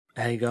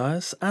Hey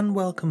guys, and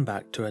welcome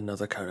back to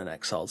another Conan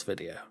Exiles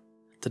video.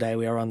 Today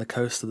we are on the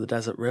coast of the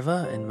Desert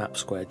River in map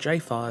square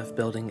J5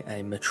 building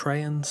a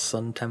Mitraean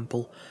Sun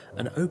Temple,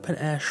 an open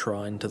air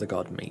shrine to the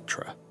god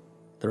Mitra.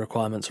 The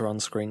requirements are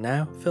on screen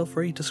now, feel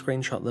free to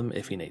screenshot them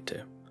if you need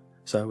to.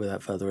 So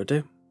without further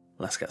ado,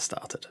 let's get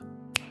started.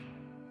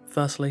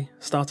 Firstly,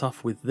 start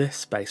off with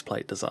this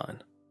baseplate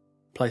design.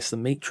 Place the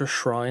Mitra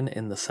shrine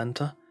in the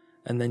centre,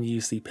 and then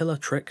use the pillar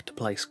trick to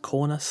place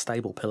corner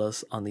stable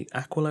pillars on the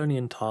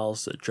Aquilonian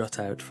tiles that jut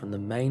out from the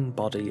main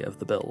body of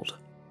the build.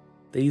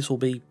 These will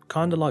be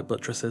kinda like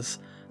buttresses,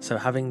 so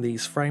having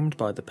these framed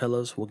by the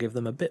pillars will give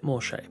them a bit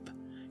more shape.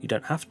 You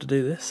don't have to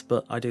do this,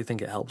 but I do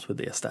think it helps with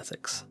the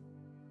aesthetics.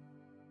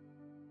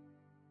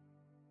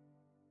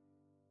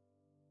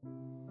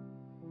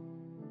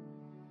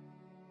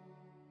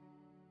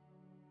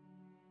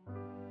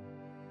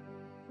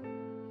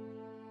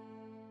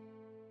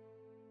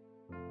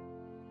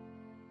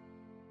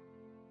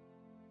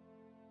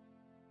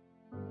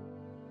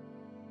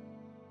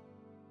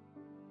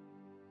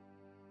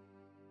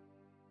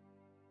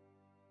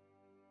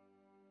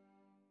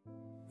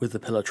 With the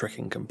pillar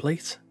tricking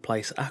complete,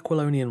 place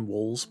Aquilonian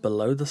walls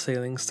below the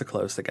ceilings to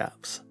close the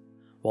gaps.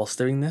 Whilst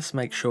doing this,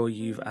 make sure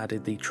you've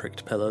added the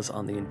tricked pillars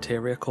on the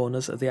interior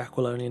corners of the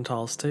Aquilonian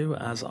tiles too,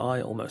 as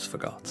I almost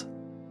forgot.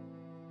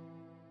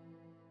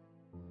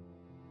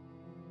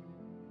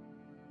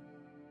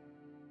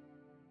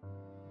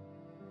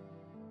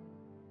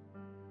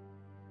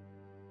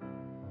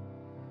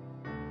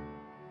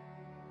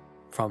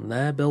 From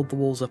there, build the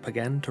walls up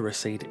again to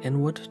recede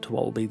inward to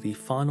what will be the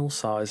final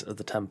size of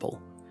the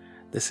temple.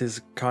 This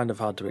is kind of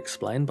hard to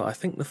explain, but I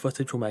think the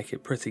footage will make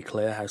it pretty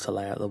clear how to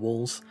lay out the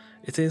walls.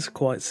 It is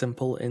quite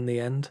simple in the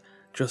end,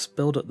 just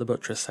build up the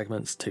buttress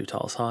segments 2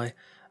 tiles high,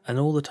 and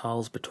all the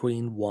tiles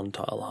between 1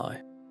 tile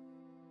high.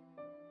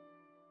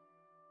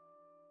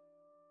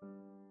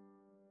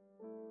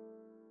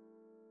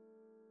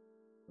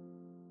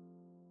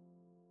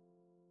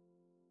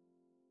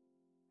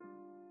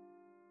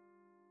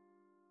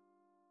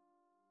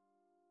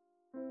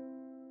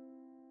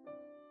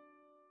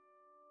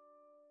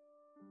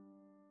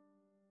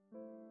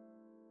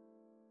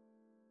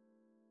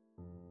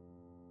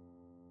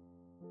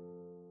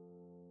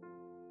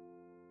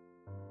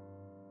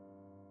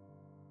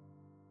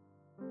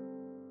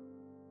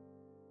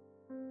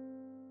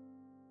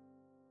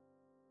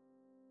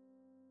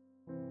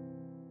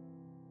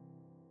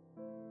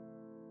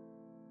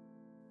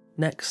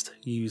 Next,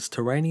 use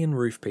Turanian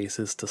roof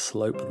pieces to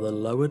slope the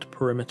lowered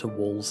perimeter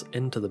walls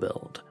into the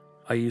build.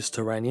 I use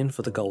Turanian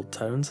for the gold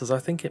tones as I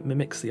think it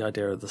mimics the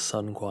idea of the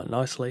sun quite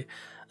nicely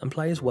and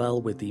plays well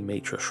with the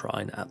Mitra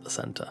shrine at the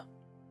centre.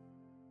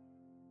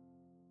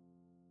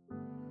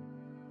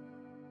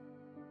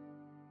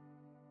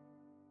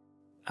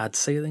 Add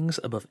ceilings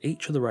above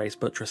each of the raised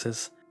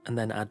buttresses, and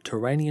then add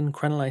Turanian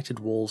crenellated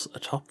walls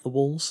atop the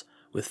walls,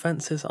 with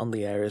fences on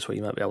the areas where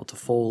you might be able to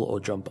fall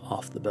or jump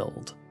off the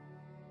build.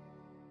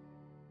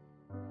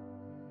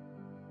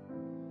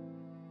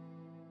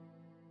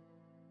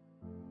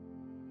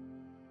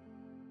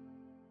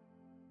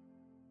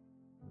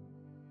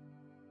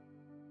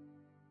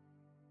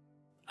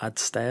 Add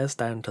stairs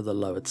down to the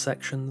lowered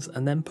sections,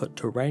 and then put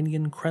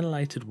Turanian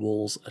crenellated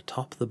walls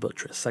atop the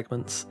buttress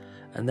segments,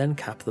 and then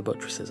cap the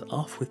buttresses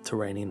off with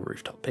Turanian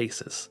rooftop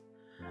pieces.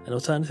 An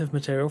alternative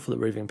material for the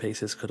roofing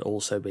pieces could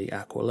also be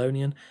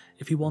Aquilonian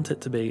if you want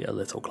it to be a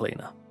little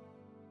cleaner.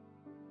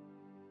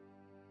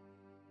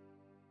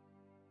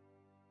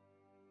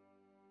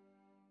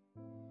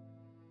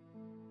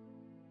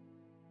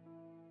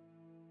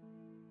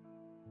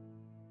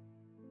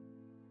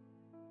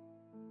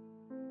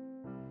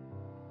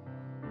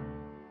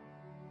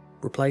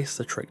 Replace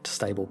the tricked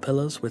stable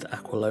pillars with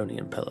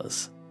Aquilonian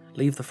pillars.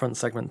 Leave the front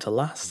segment to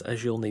last,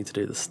 as you'll need to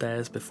do the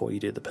stairs before you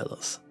do the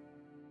pillars.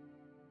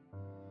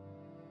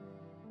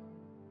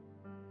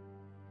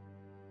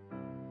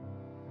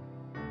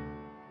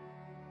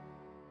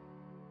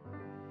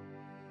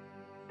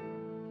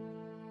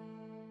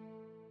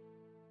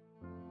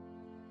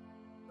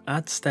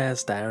 Add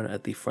stairs down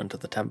at the front of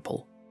the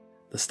temple.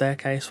 The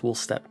staircase will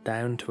step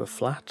down to a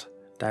flat,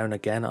 down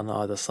again on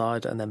either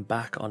side, and then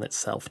back on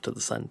itself to the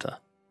centre.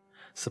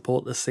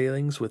 Support the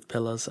ceilings with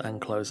pillars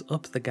and close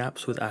up the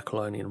gaps with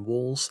Aquilonian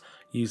walls,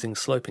 using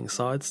sloping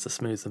sides to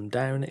smooth them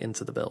down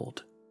into the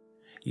build.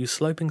 Use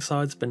sloping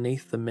sides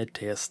beneath the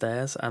mid-tier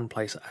stairs and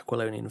place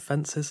Aquilonian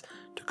fences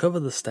to cover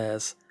the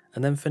stairs,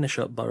 and then finish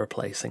up by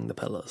replacing the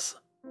pillars.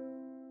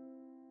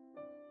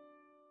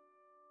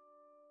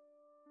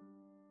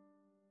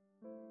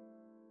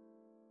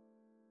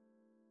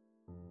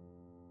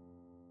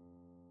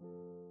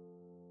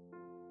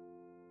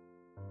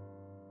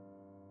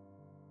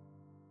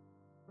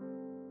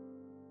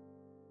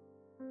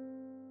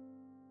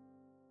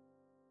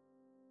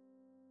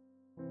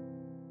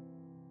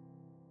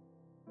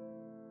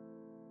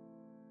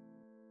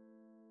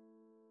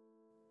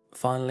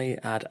 Finally,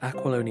 add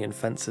Aquilonian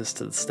fences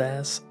to the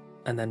stairs,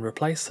 and then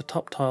replace the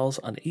top tiles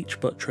on each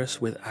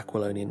buttress with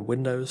Aquilonian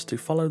windows to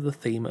follow the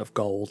theme of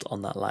gold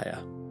on that layer.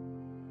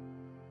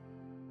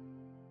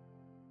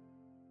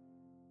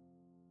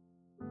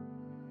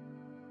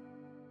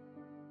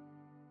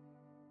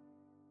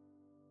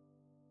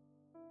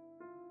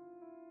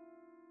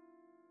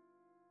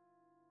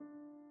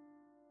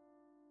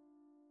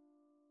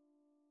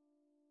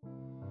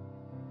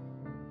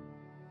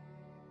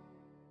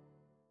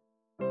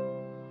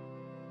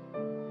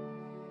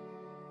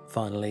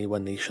 Finally,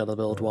 when the shuttle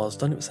build was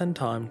done, it was then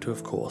time to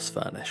of course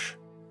furnish.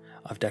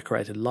 I've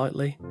decorated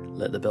lightly,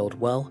 lit the build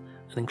well,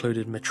 and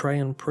included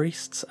Mitraean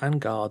priests and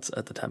guards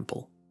at the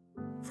temple.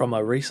 From my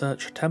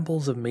research,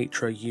 temples of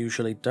Mitra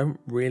usually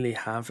don't really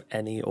have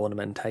any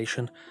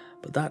ornamentation,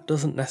 but that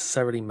doesn't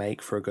necessarily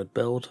make for a good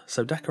build,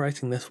 so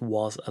decorating this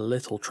was a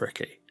little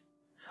tricky.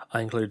 I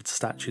included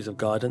statues of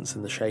guidance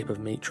in the shape of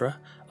Mitra,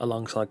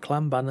 alongside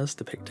clan banners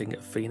depicting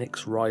a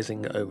phoenix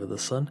rising over the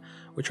sun,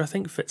 which I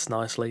think fits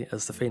nicely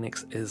as the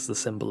phoenix is the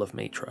symbol of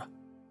Mitra.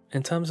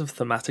 In terms of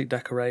thematic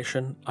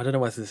decoration, I don't know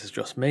whether this is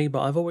just me,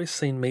 but I've always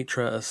seen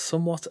Mitra as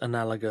somewhat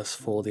analogous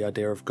for the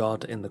idea of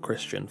God in the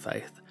Christian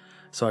faith,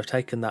 so I've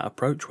taken that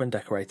approach when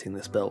decorating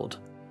this build.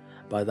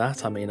 By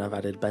that I mean I've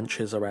added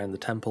benches around the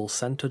temple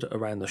centred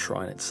around the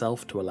shrine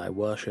itself to allow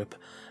worship,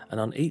 and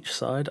on each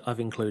side I've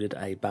included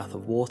a bath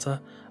of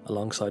water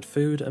alongside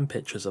food and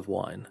pitchers of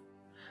wine.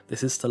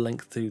 This is to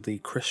link to the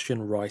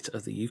Christian rite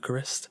of the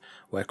Eucharist,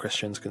 where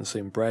Christians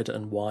consume bread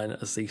and wine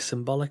as the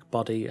symbolic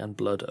body and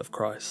blood of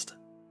Christ.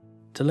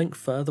 To link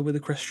further with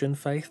the Christian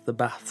faith, the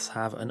baths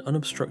have an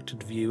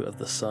unobstructed view of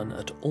the sun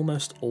at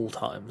almost all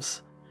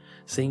times.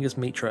 Seeing as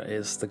Mitra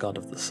is the god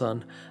of the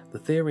sun, the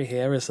theory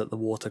here is that the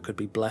water could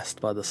be blessed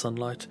by the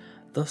sunlight,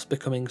 thus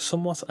becoming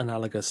somewhat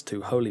analogous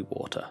to holy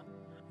water.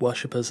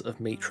 Worshippers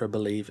of Mitra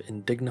believe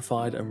in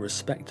dignified and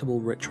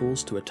respectable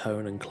rituals to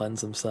atone and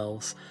cleanse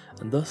themselves,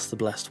 and thus the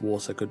blessed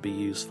water could be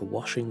used for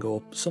washing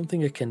or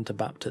something akin to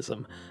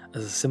baptism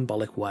as a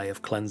symbolic way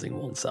of cleansing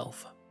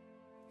oneself.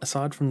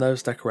 Aside from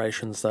those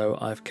decorations though,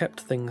 I've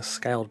kept things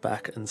scaled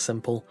back and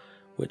simple,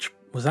 which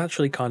was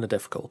actually kinda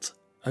difficult.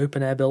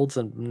 Open air builds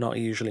are not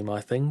usually my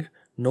thing,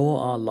 nor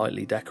are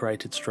lightly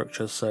decorated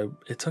structures, so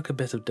it took a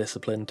bit of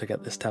discipline to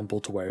get this temple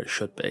to where it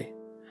should be.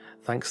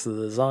 Thanks to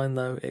the design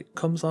though, it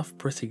comes off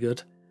pretty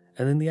good,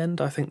 and in the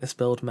end I think this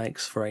build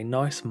makes for a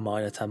nice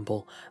minor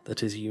temple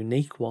that is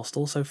unique whilst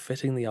also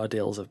fitting the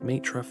ideals of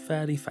Mitra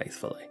fairly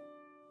faithfully.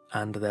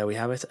 And there we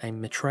have it, a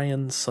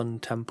Mitraean Sun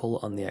Temple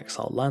on the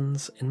Exile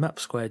lands in map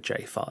square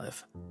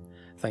J5.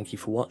 Thank you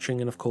for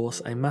watching, and of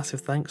course a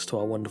massive thanks to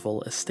our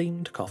wonderful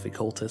esteemed coffee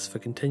cultists for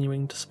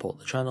continuing to support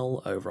the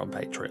channel over on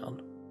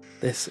Patreon.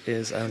 This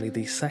is only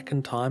the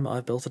second time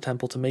I've built a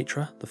temple to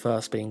Mitra, the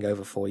first being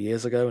over 4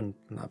 years ago and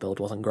that build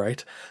wasn't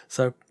great,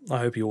 so I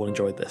hope you all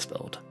enjoyed this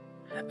build.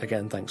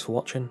 Again, thanks for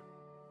watching,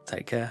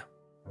 take care,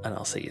 and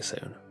I'll see you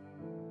soon.